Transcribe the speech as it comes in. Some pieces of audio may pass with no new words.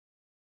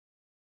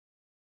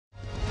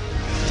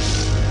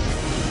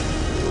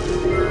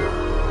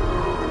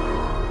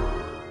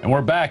And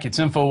we're back. It's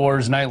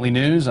InfoWars Nightly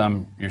News.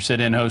 I'm your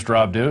sit-in host,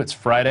 Rob Dew. It's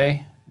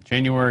Friday,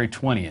 January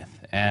 20th.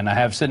 And I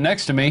have sitting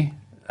next to me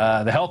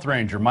the Health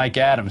Ranger, Mike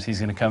Adams. He's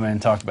going to come in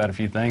and talk about a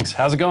few things.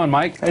 How's it going,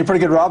 Mike? Hey, pretty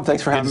good, Rob.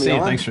 Thanks for having me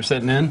on. Thanks for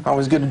sitting in.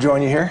 Always good to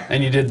join you here.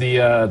 And you did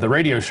the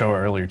radio show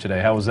earlier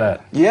today. How was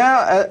that?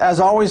 Yeah, as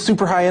always,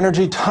 super high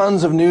energy,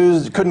 tons of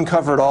news. Couldn't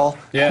cover it all.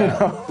 Yeah. You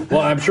know?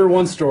 Well, I'm sure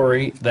one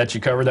story that you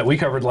covered, that we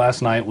covered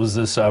last night, was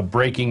this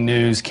breaking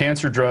news: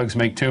 cancer drugs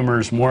make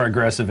tumors more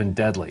aggressive and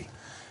deadly.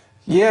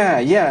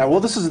 Yeah. Well,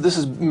 this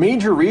is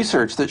major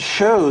research that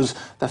shows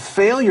the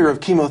failure of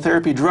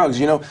chemotherapy drugs.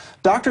 You know,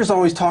 doctors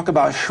always talk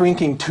about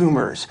shrinking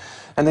tumors.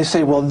 And they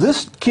say, well,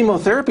 this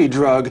chemotherapy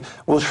drug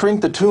will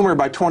shrink the tumor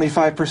by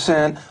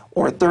 25%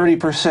 or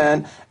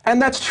 30%.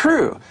 And that's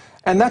true.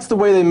 And that's the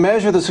way they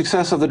measure the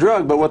success of the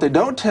drug. But what they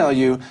don't tell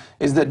you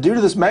is that due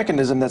to this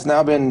mechanism that's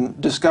now been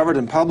discovered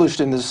and published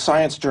in this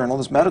science journal,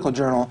 this medical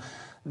journal,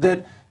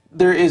 that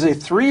there is a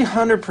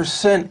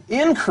 300%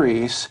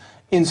 increase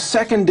in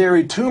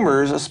secondary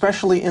tumors,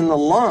 especially in the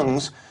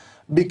lungs,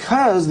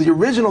 because the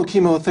original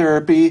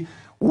chemotherapy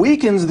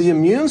weakens the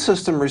immune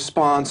system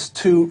response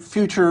to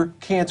future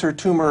cancer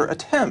tumor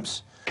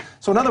attempts.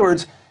 So in other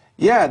words,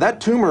 yeah, that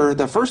tumor,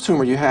 the first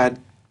tumor you had,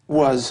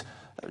 was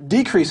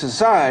decreased in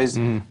size,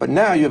 but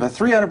now you have a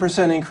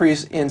 300%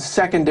 increase in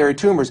secondary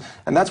tumors.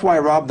 And that's why,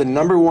 Rob, the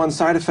 #1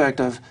 side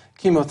effect of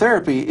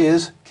chemotherapy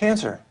is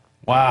cancer.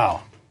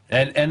 Wow.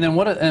 And then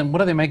what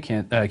do they make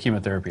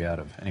chemotherapy out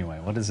of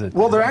anyway? What is it?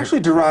 Well, they're actually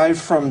derived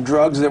from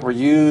drugs that were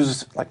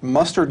used, like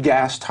mustard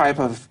gas type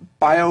of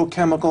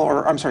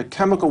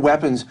chemical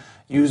weapons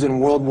used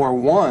in World War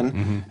I.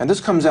 And this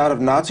comes out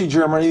of Nazi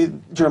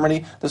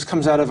Germany. This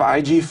comes out of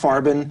IG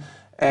Farben,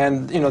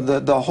 and you know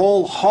the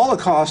whole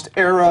Holocaust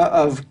era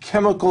of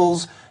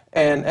chemicals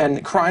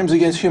and crimes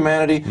against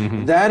humanity.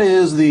 That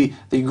is the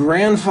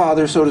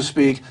grandfather, so to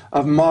speak,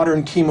 of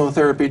modern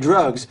chemotherapy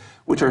drugs,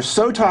 which are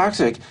so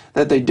toxic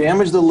that they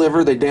damage the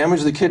liver, they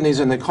damage the kidneys,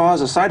 and they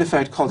cause a side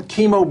effect called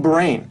chemo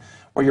brain,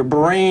 where your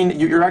brain,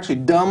 you're actually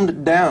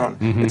dumbed down.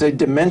 It's a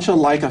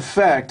dementia-like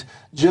effect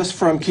just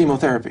from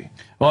chemotherapy.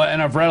 Well,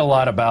 and I've read a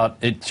lot about,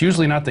 it's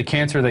usually not the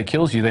cancer that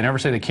kills you. They never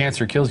say the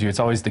cancer kills you.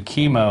 It's always the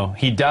chemo.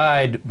 He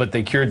died, but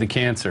they cured the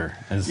cancer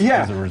as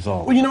a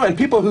result. Well, you know, and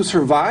people who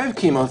survive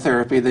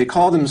chemotherapy, they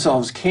call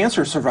themselves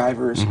cancer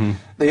survivors.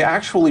 They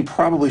actually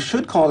probably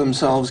should call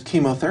themselves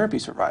chemotherapy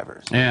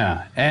survivors.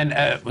 Yeah,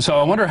 and so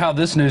I wonder how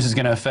this news is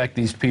going to affect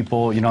these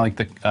people, you know, like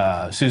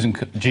the Susan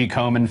G.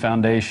 Komen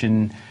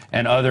Foundation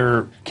and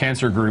other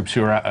cancer groups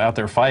who are out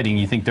there fighting.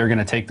 You think they're going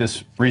to take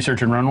this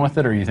research and run with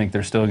it, or you think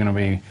they're still going to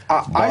be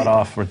bought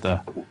off with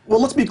the...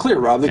 Well, let's be clear,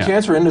 Rob. The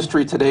cancer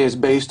industry today is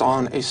based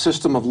on a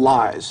system of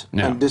lies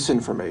and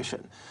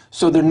disinformation.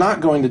 So they're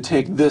not going to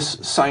take this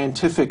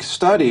scientific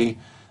study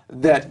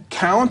that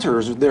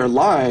counters their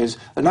lies.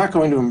 They're not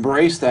going to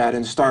embrace that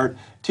and start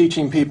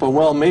teaching people,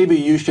 well, maybe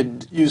you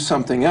should use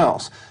something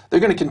else. They're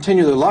going to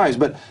continue their lies.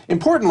 But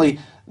importantly,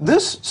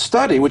 this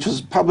study, which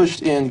was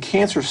published in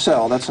Cancer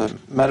Cell, that's a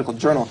medical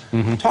journal,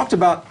 talked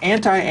about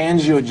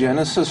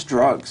anti-angiogenesis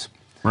drugs.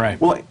 Right.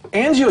 Well,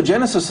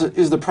 angiogenesis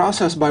is the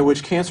process by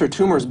which cancer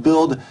tumors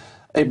build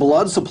a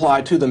blood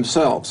supply to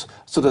themselves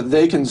so that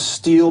they can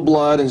steal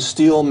blood and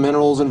steal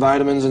minerals and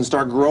vitamins and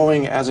start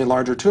growing as a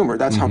larger tumor.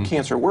 That's how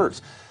cancer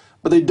works.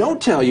 But they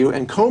don't tell you,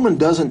 and Komen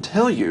doesn't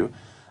tell you,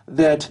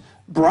 that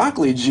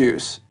broccoli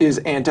juice is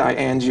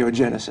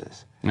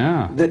anti-angiogenesis.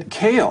 That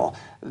kale,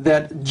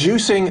 that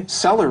juicing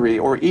celery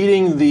or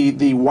eating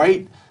the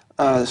white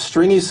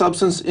stringy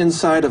substance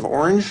inside of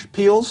orange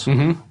peels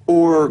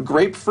or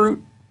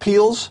grapefruit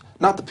peels,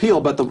 not the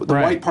peel, but the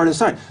white part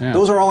inside.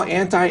 Those are all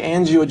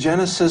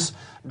anti-angiogenesis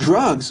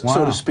drugs,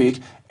 so to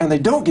speak, and they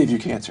don't give you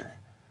cancer.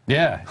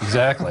 Yeah,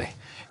 exactly.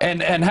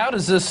 And how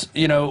does this,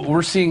 you know,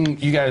 we're seeing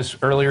you guys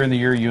earlier in the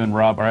year, you and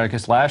Rob, or I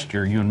guess last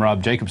year, you and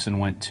Rob Jacobson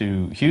went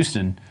to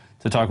Houston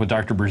to talk with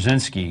Dr.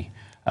 Brzezinski.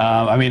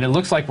 I mean, it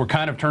looks like we're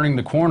kind of turning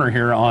the corner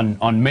here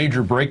on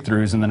major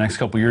breakthroughs in the next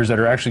couple of years that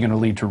are actually going to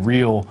lead to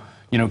real,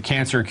 you know,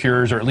 cancer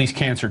cures, or at least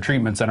cancer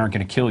treatments that aren't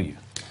going to kill you.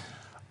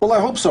 Well, I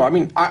hope so. I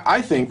mean,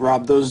 I think,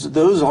 Rob,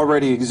 those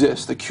already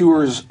exist. The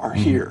cures are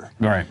here.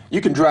 Right.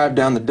 You can drive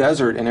down the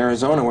desert in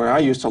Arizona, where I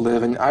used to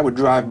live, and I would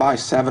drive by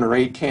 7 or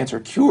 8 cancer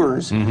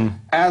cures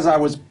as I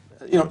was,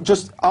 you know,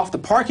 just off the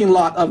parking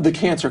lot of the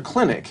cancer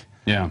clinic.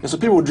 Yeah. And so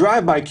people would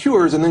drive by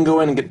cures and then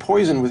go in and get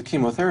poisoned with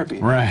chemotherapy.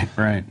 Right.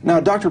 Now,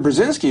 Dr.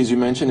 Brzezinski, as you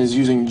mentioned, is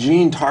using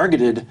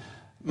gene-targeted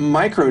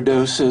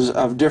microdoses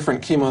of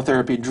different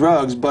chemotherapy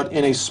drugs, but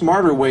in a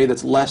smarter way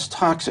that's less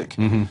toxic.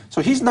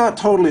 So he's not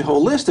totally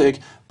holistic,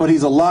 but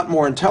he's a lot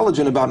more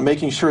intelligent about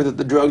making sure that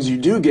the drugs you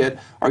do get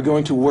are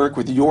going to work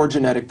with your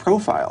genetic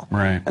profile.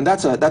 Right. And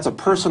that's a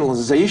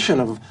personalization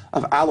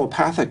of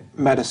allopathic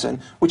medicine,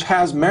 which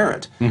has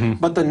merit.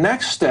 But the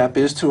next step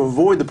is to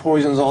avoid the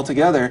poisons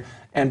altogether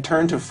and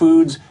turn to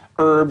foods,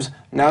 herbs,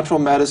 natural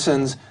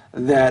medicines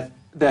that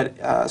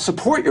that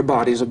support your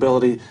body's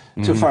ability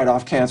to fight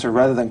off cancer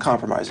rather than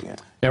compromising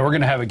it. Yeah, we're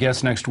going to have a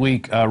guest next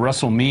week,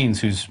 Russell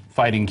Means, who's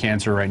fighting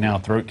cancer right now,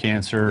 throat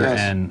cancer,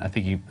 and I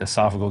think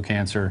esophageal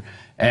cancer.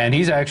 And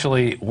he's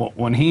actually,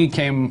 when he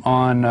came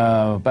on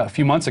about a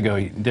few months ago,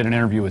 he did an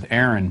interview with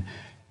Aaron,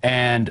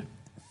 and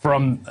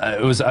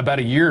it was about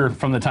a year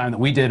from the time that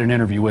we did an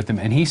interview with him,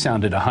 and he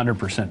sounded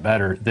 100%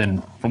 better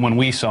than from when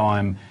we saw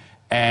him.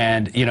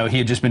 And, you know, he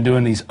had just been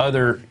doing these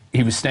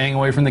he was staying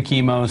away from the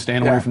chemo,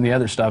 staying away from the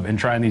other stuff, and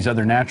trying these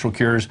other natural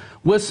cures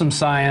with some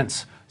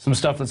science, some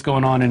stuff that's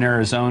going on in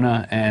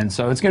Arizona. And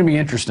so it's going to be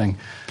interesting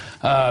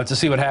to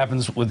see what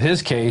happens with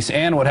his case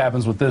and what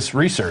happens with this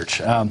research.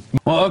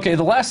 Well, okay,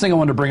 the last thing I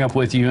wanted to bring up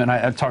with you, and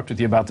I talked with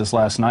you about this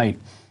last night,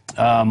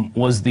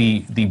 was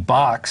the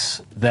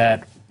box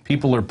that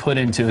people are put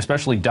into,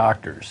 especially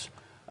doctors.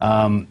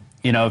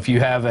 You know, if you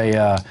have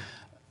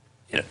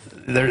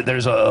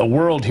there's a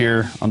world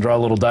here. I'll draw a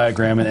little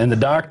diagram, and the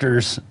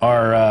doctors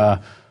are,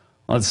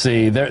 let's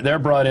see, they're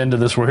brought into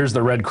this where here's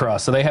the Red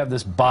Cross. So they have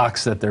this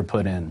box that they're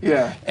put in.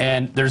 Yeah.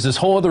 And there's this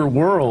whole other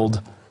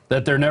world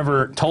that they're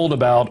never told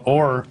about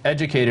or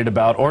educated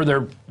about, or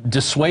they're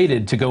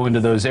dissuaded to go into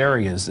those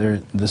areas.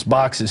 This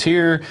box is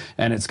here,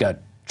 and it's got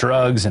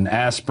drugs and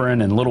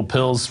aspirin and little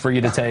pills for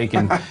you to take.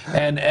 And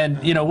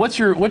and you know, what's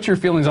your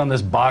feelings on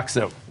this box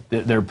that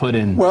they're put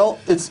in? Well,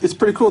 it's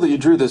pretty cool that you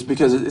drew this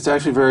because it's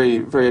actually very,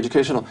 very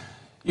educational.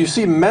 You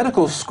see,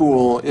 medical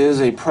school is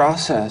a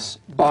process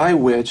by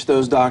which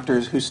those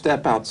doctors who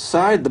step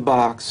outside the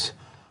box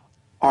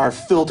are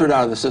filtered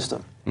out of the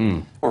system,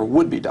 or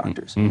would-be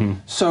doctors.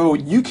 So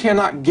you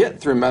cannot get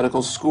through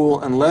medical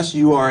school unless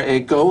you are a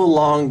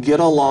go-along,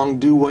 get-along,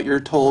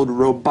 do-what-you're-told,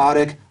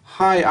 robotic,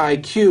 high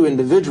IQ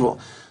individual.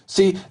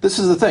 See, this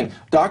is the thing.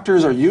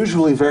 Doctors are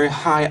usually very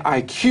high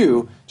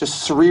IQ,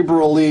 just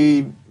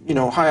cerebrally, you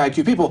know, high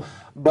IQ people,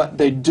 but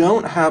they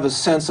don't have a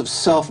sense of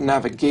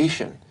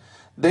self-navigation.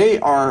 They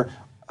are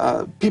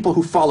people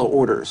who follow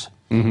orders.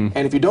 And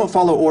if you don't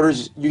follow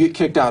orders, you get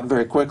kicked out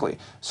very quickly.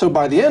 So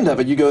by the end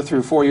of it, you go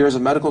through 4 years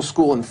of medical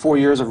school and 4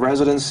 years of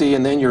residency,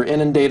 and then you're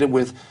inundated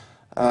with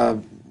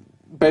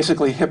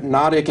basically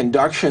hypnotic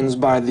inductions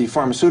by the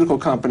pharmaceutical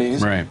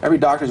companies. Right. Every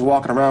doctor's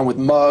walking around with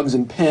mugs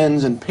and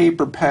pens and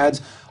paper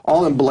pads,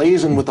 all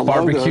emblazoned with the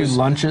logos. Barbecued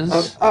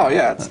lunches. Oh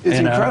yeah, it's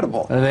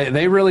incredible.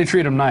 They really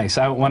treat them nice.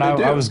 When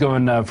I was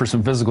going for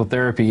some physical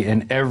therapy,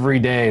 and every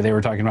day they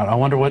were talking about, I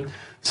wonder what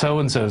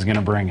so-and-so is going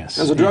to bring us.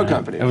 It was a drug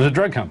company. It was a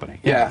drug company.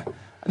 Yeah.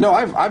 No,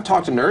 I've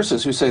talked to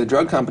nurses who say the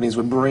drug companies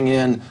would bring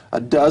in a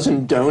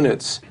dozen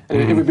donuts,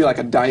 and it would be like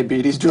a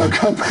diabetes drug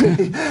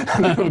company.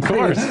 Of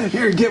course.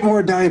 Here, get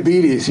more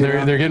diabetes.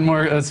 They're getting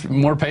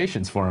more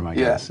patients for them, I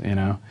guess. You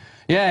know.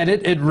 Yeah, and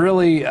it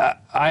really,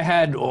 I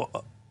had,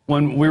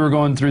 when we were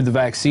going through the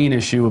vaccine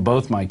issue with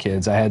both my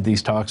kids, I had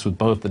these talks with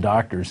both the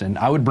doctors, and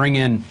I would bring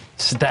in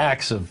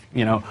stacks of,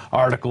 you know,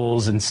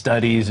 articles and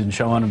studies and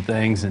showing them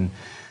things, and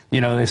you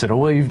know, they said, oh,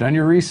 well, you've done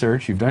your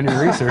research. You've done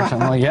your research. I'm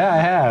like, yeah, I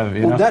have.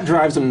 You know? That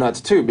drives them nuts,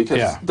 too,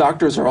 because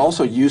doctors are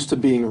also used to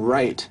being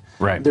right.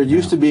 Right. They're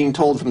used to being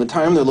told from the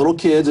time they're little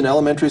kids in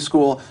elementary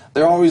school,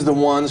 they're always the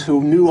ones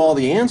who knew all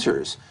the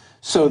answers.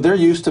 So they're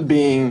used to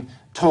being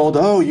told,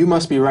 oh, you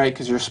must be right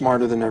because you're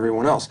smarter than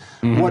everyone else.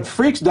 What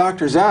freaks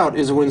doctors out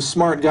is when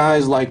smart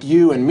guys like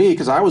you and me,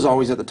 because I was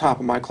always at the top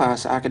of my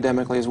class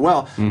academically as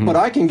well, but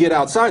I can get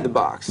outside the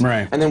box.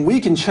 Right. And then we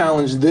can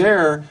challenge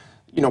their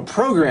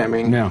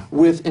programming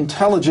with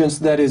intelligence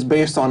that is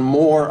based on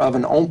more of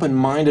an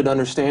open-minded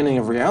understanding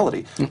of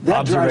reality. That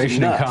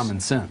observation and common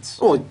sense.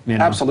 Well,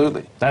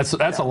 absolutely. That's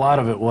a lot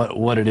of it.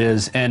 What it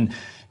is, and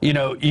you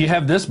know, you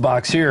have this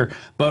box here,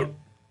 but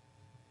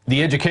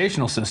the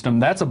educational system,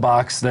 that's a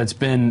box they've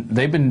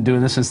been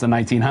doing this since the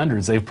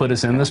 1900s. They've put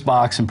us in this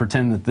box and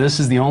pretend that this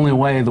is the only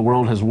way the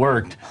world has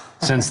worked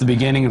since the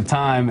beginning of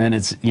time, and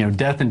it's, you know,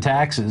 death and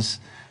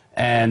taxes,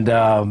 and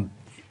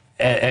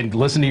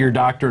listen to your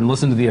doctor and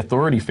listen to the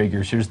authority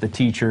figures. Here's the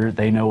teacher.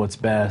 They know what's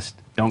best.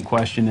 Don't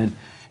question it.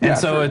 And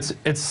so it's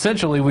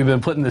essentially we've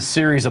been put in this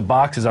series of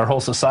boxes. Our whole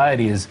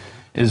society is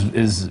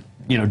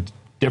you know,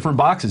 different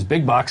boxes,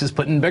 big boxes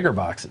put in bigger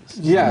boxes.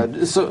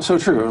 Yeah, so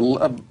true.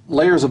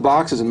 Layers of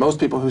boxes, and most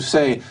people who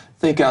say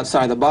think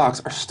outside the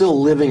box are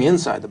still living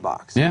inside the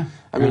box. Yeah.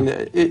 I mean,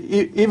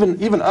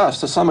 even us,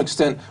 to some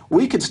extent,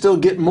 we could still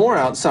get more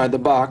outside the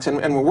box,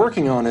 and we're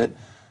working on it.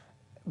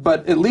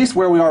 But at least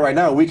where we are right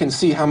now, we can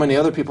see how many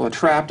other people are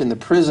trapped in the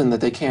prison that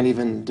they can't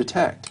even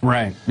detect.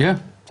 Right. Yeah,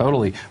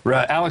 totally.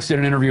 Alex did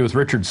an interview with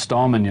Richard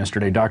Stallman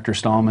yesterday, Dr.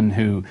 Stallman,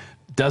 who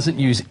doesn't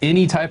use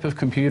any type of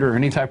computer,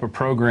 any type of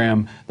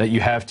program that you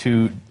have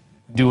to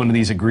do one of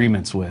these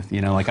agreements with.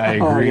 You know, like I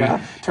agree.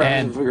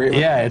 Terms of agreement.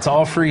 Yeah, it's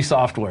all free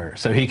software,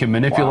 so he can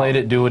manipulate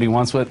it, do what he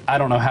wants with. I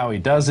don't know how he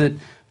does it,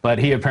 but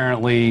he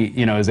apparently,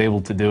 you know, is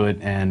able to do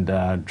it and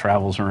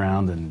travels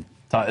around and.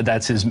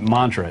 That's his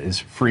mantra, is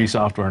free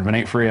software. If it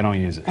ain't free, I don't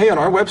use it. Hey, on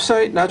our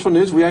website, Natural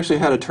News, we actually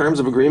had a terms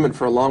of agreement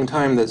for a long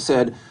time that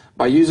said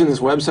by using this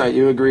website,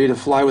 you agree to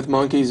fly with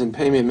monkeys and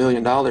pay me $1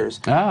 million.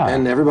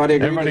 And everybody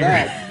agreed to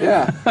that.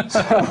 Yeah. So,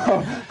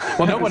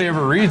 well, nobody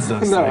ever reads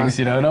those things,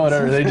 you know. No one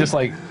ever. They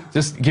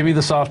just give me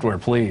the software,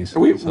 please.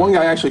 One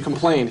guy actually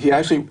complained. He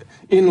actually,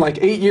 in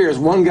like 8 years,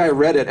 one guy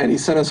read it and he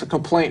sent us a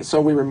complaint. So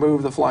we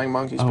removed the flying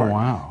monkeys part. Oh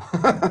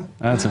wow,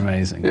 that's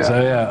amazing. Yeah.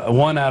 So yeah,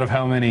 one out of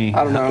how many?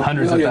 I don't know.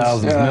 Hundreds of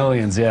thousands,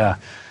 millions. Yeah.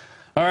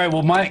 All right.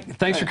 Well, Mike,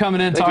 thanks for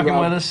coming in, talking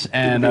with us,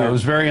 and it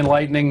was very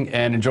enlightening,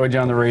 and enjoyed you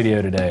on the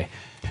radio today.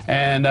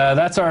 And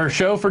that's our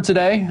show for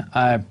today.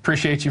 I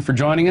appreciate you for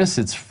joining us.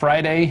 It's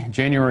Friday,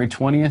 January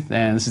 20th,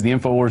 and this is the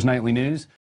InfoWars Nightly News.